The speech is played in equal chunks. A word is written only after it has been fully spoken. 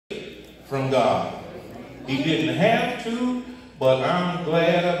from God. He didn't have to, but I'm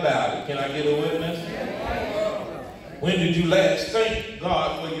glad about it. Can I get a witness? When did you last thank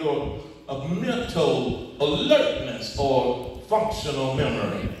God for your mental alertness or functional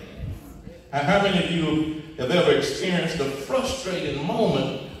memory? How many of you have ever experienced a frustrating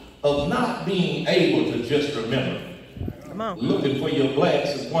moment of not being able to just remember? Come on. Looking for your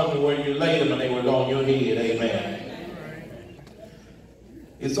glasses, wondering where you laid them and they were on your head. Amen.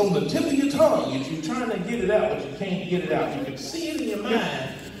 It's on the tip of your tongue. You're trying to get it out, but you can't get it out. You can see it in your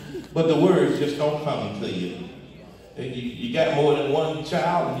mind, but the words just don't come to you. You got more than one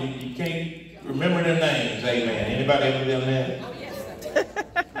child and you can't remember their names. Amen. Anybody ever done that? Oh,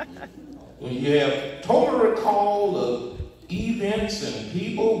 yes. When you have total recall of events and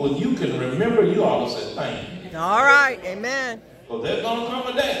people, when you can remember, you ought to say thank you. All right. Amen. Because there's going to come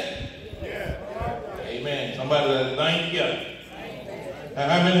a day. Amen. Somebody said thank you.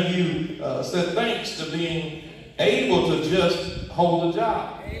 How many of you said thanks to being able to just hold a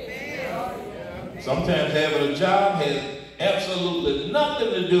job? Sometimes having a job has absolutely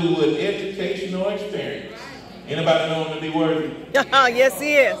nothing to do with education or experience. Anybody know him to be worthy? Yes,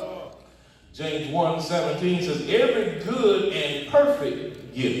 he is. James 1:17 says, every good and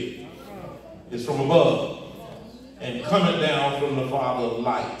perfect gift is from above and coming down from the Father of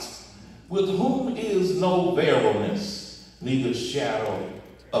lights, with whom is no variableness, neither shadow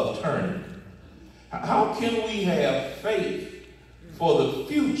of turning. How can we have faith for the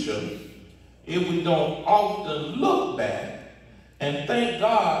future if we don't often look back and thank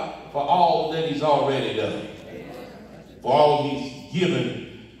God for all that he's already done, for all he's given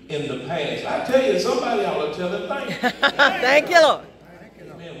in the past? I tell you, somebody ought to tell him thank you. Thank you, Lord.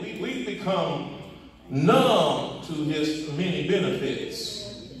 Man, we've become numb to his many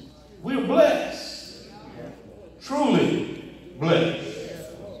benefits. We're blessed, truly blessed.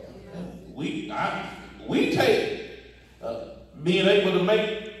 We take being able to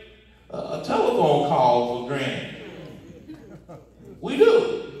make a telephone call for granted. We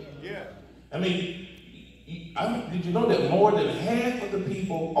do. Yeah. I mean, did you know that more than half of the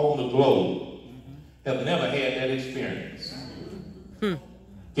people on the globe have never had that experience?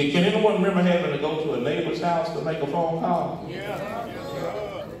 Can anyone remember having to go to a neighbor's house to make a phone call? Yeah.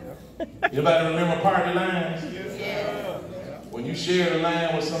 Anybody remember party lines? Yeah. When you share a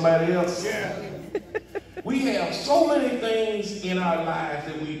line with somebody else? Yeah. We have so many things in our lives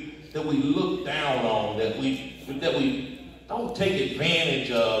that we look down on, that we don't take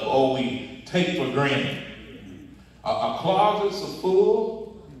advantage of, or we take for granted. Our closets are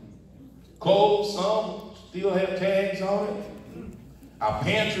full. Clothes, some still have tags on it. Our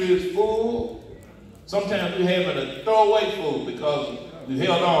pantry is full. Sometimes we're having to throw away food because we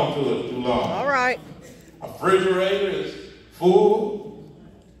held on to it too long. All right. Our refrigerator is full.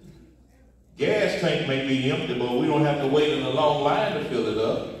 Gas tank may be empty, but we don't have to wait in a long line to fill it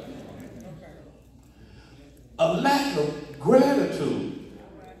up. A lack of gratitude.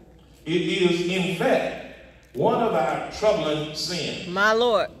 It is, in fact, one of our troubling sins. My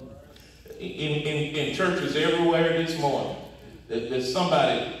Lord. In churches everywhere this morning, there's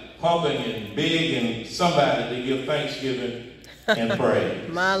somebody pumping and begging somebody to give thanksgiving and praise.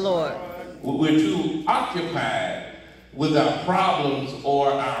 My Lord. We're too occupied with our problems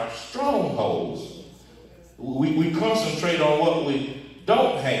or our strongholds. We concentrate on what we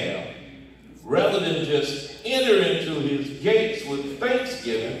don't have rather than just enter into his gates with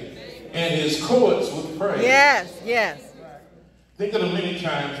thanksgiving and his courts with praise. Yes, yes. Think of the many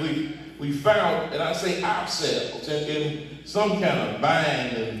times we found, and I say ourselves, in some kind of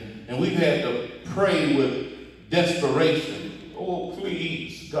bind, and we've had to pray with desperation. Oh,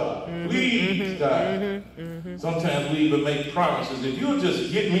 please, God. Please, God. Sometimes we even make promises. If you'll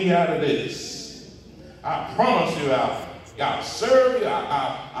just get me out of this, I promise you I'll serve you,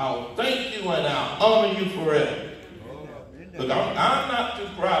 I'll thank you, and I'll honor you forever. Look, I'm not too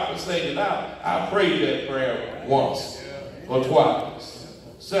proud to say that I prayed that prayer once or twice,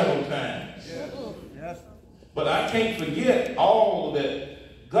 several times. But I can't forget all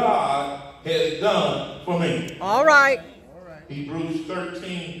that God has done for me. All right. Hebrews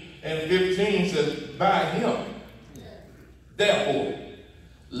 13 and 15 says, by him, therefore,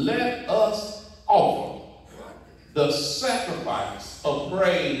 let us offer the sacrifice of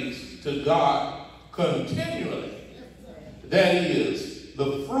praise to God continually. That is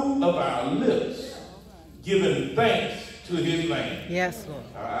the fruit of our lips, giving thanks to his name. Yes, Lord.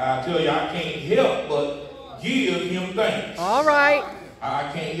 I tell you, I can't help but give him thanks. All right.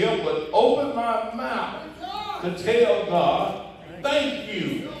 I can't help but open my mouth to tell God, thank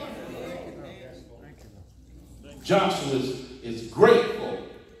you. Joshua is grateful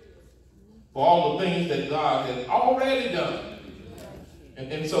things that God had already done.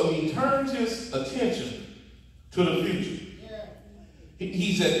 And so he turns his attention to the future.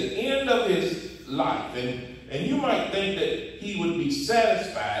 He's at the end of his life, and you might think that he would be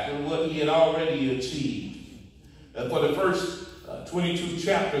satisfied with what he had already achieved. For the first 22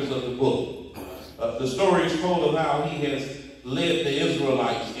 chapters of the book, the story is told of how he has led the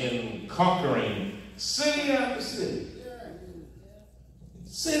Israelites in conquering city after city.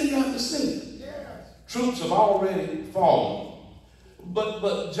 City after city. Troops have already fallen.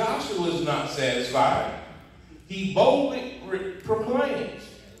 But Joshua is not satisfied. He boldly proclaims,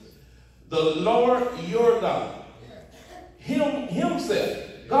 the Lord your God, himself,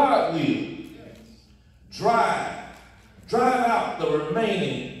 God will drive out the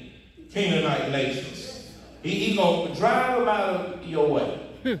remaining Canaanite nations. He's going to drive them out of your way.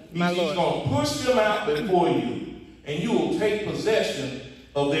 He's going to push them out before you, and you will take possession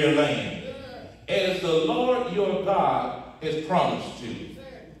of their land, as the Lord your God has promised you.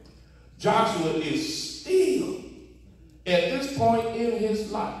 Joshua is still, at this point in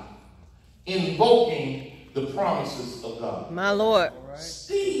his life, invoking the promises of God. My Lord.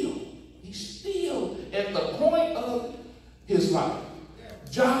 He's still at the point of his life.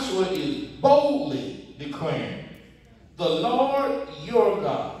 Joshua is boldly declaring, the Lord your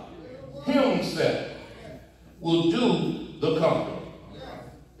God himself will do the conquering.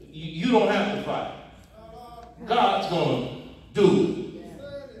 You don't have to fight. God's going to do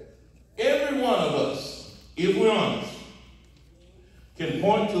it. Every one of us, if we're honest, can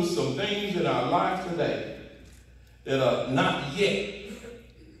point to some things in our life today that are not yet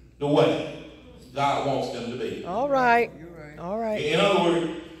the way God wants them to be. All right. All right. In other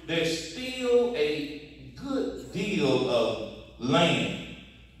words, there's still a good deal of land,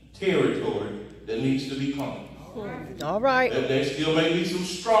 territory that needs to be conquered. All right. There still may be some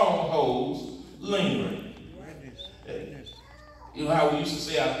strongholds lingering. You know how we used to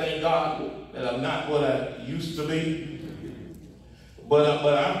say, I thank God that I'm not what I used to be? But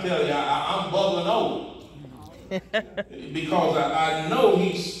I'm telling you, I'm bubbling over. Because I know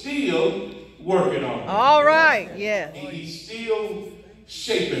he's still working on me. All right. Yeah. He's still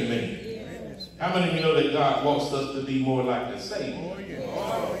shaping me. How many of you know that God wants us to be more like the Savior?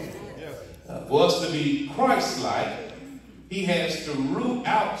 For us to be Christ-like, he has to root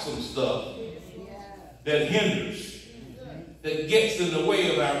out some stuff that hinders, that gets in the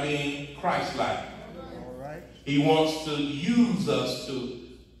way of our being Christ-like. He wants to use us to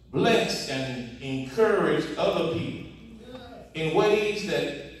bless and encourage other people in ways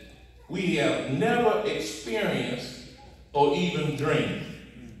that we have never experienced or even dreamed.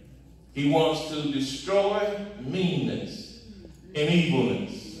 He wants to destroy meanness and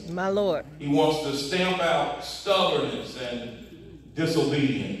evilness. My Lord. He wants to stamp out stubbornness and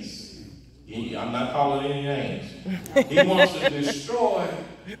disobedience. I'm not calling any names. He wants to destroy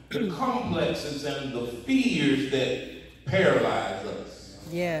the complexes and the fears that paralyze us.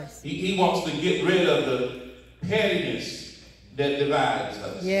 Yes. He wants to get rid of the pettiness that divides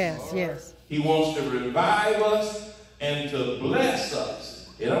us. Yes, yes. He wants to revive us and to bless us.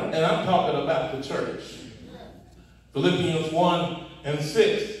 And I'm talking about the church. Philippians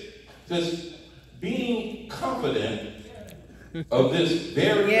 1:6 says, being confident of this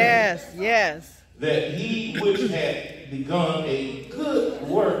very yes, that he which had begun a good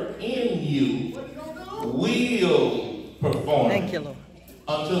work in you will perform Thank you, Lord.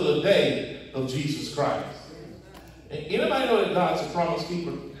 until the day of Jesus Christ. Anybody know that God's a promise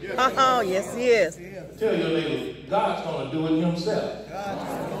keeper? Oh, yes, he is. Tell your neighbor, God's going to do it himself.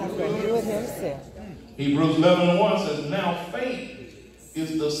 He's going to do it himself. Hebrews 11:1 says, now faith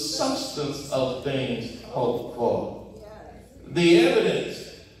is the substance of things hoped for, the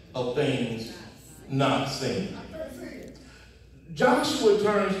evidence of things not seen. Joshua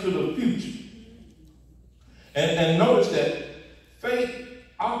turns to the future. And notice that faith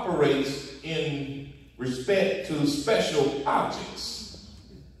operates in respect to special objects,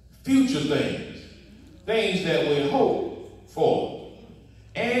 future things, things that we hope for,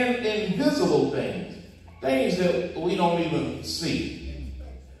 and invisible things, things that we don't even see.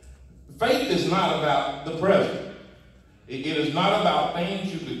 Faith is not about the present. It is not about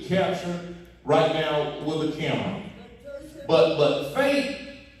things you could capture right now with a camera. But faith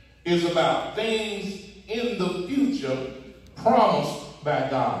is about things in the future promised by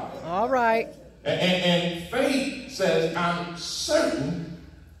God. All right. And faith says, I'm certain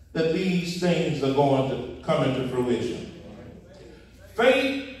that these things are going to come into fruition.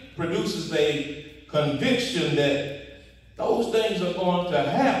 Faith produces a conviction that those things are going to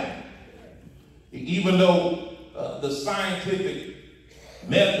happen. Even though the scientific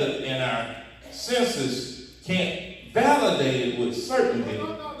method and our senses can't validate it with certainty,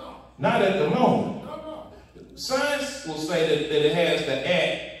 not at the moment. Science will say that it has to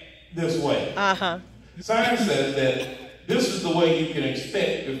act this way. Science says that this is the way you can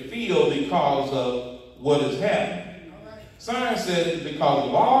expect to feel because of what is happening. Science says because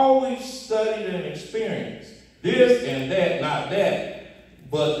of all we've studied and experienced, this and that, not that,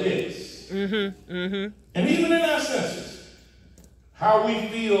 but this. And even in our senses, how we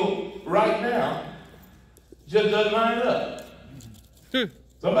feel right now just doesn't line up.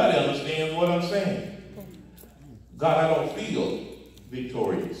 Somebody understands what I'm saying. God, I don't feel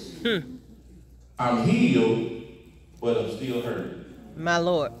victorious. I'm healed, but I'm still hurt. My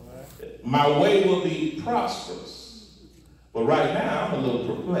Lord. My way will be prosperous, but right now I'm a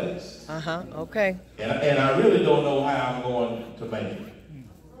little perplexed. Okay. And I really don't know how I'm going to make it.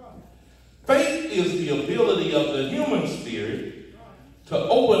 Faith is the ability of the human spirit to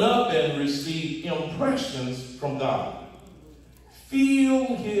open up and receive impressions from God.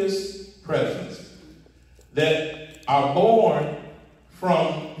 Feel his presence that are born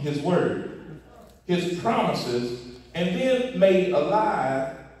from his word, his promises, and then made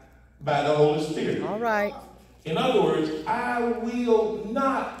alive by the Holy Spirit. All right. In other words, I will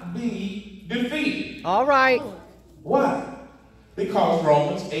not be defeated. All right. Why? Because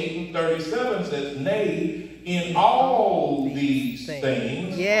Romans 8:37 says, nay, in all these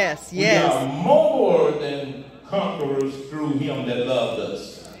things, yes, we are more than conquerors through him that loved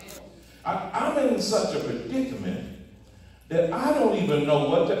us. I'm in such a predicament that I don't even know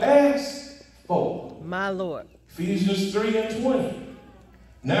what to ask for. My Lord. Ephesians 3:20.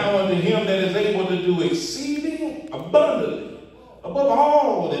 Now unto him that is able to do exceeding abundantly, above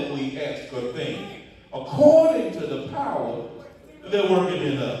all that we ask or think, according to the power that working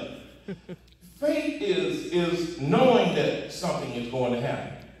in us. Faith is knowing that something is going to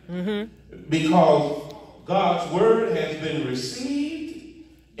happen. Because God's word has been received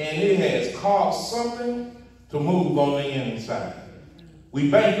and it has caused something to move on the inside. We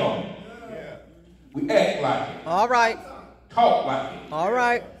bank on it. We act like it. All right. Talk like it. All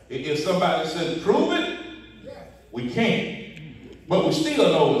right. If somebody says prove it, we can't. But we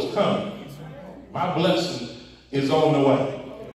still know it's coming. My blessing is on the way.